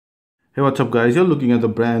Hey, what's up guys? You're looking at the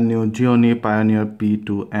brand new Gionee Pioneer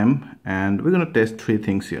P2M, and we're going to test three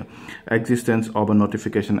things here: existence of a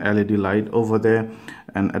notification LED light over there,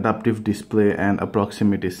 an adaptive display, and a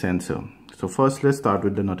proximity sensor. So first, let's start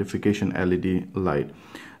with the notification LED light.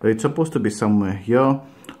 It's supposed to be somewhere here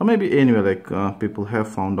or maybe anywhere. People have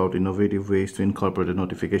found out innovative ways to incorporate a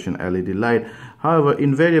notification LED light. However,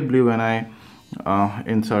 invariably when I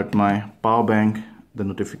insert my power bank, the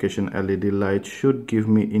notification LED light should give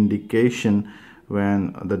me indication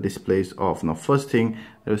when the display is off. Now first thing,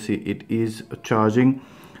 you see it is charging.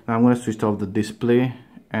 Now I'm going to switch off the display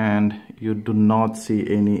and you do not see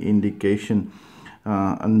any indication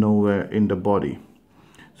nowhere in the body.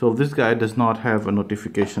 So this guy does not have a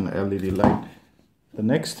notification LED light. The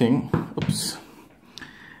next thing,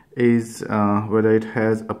 is whether it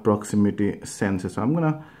has a proximity sensor. So I'm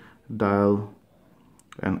gonna dial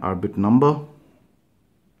an Arbit number,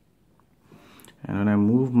 and when I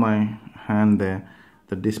move my hand there,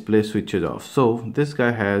 the display switches off. So this guy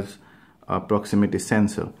has a proximity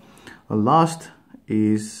sensor. Last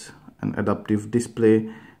is an adaptive display,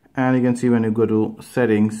 and you can see when you go to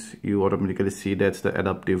settings, you automatically see that's the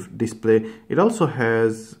adaptive display. It also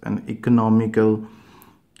has an economical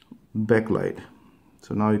backlight,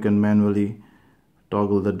 so now you can manually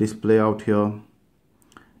toggle the display out here.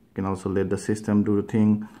 You can also let the system do the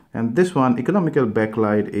thing. And this one, economical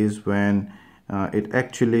backlight, is when it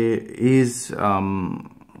actually is is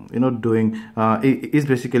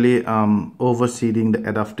basically overseeding the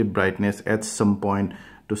adaptive brightness at some point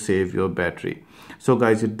to save your battery. So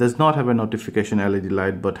guys, it does not have a notification LED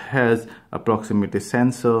light but has a proximity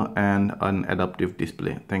sensor and an adaptive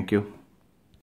display. Thank you.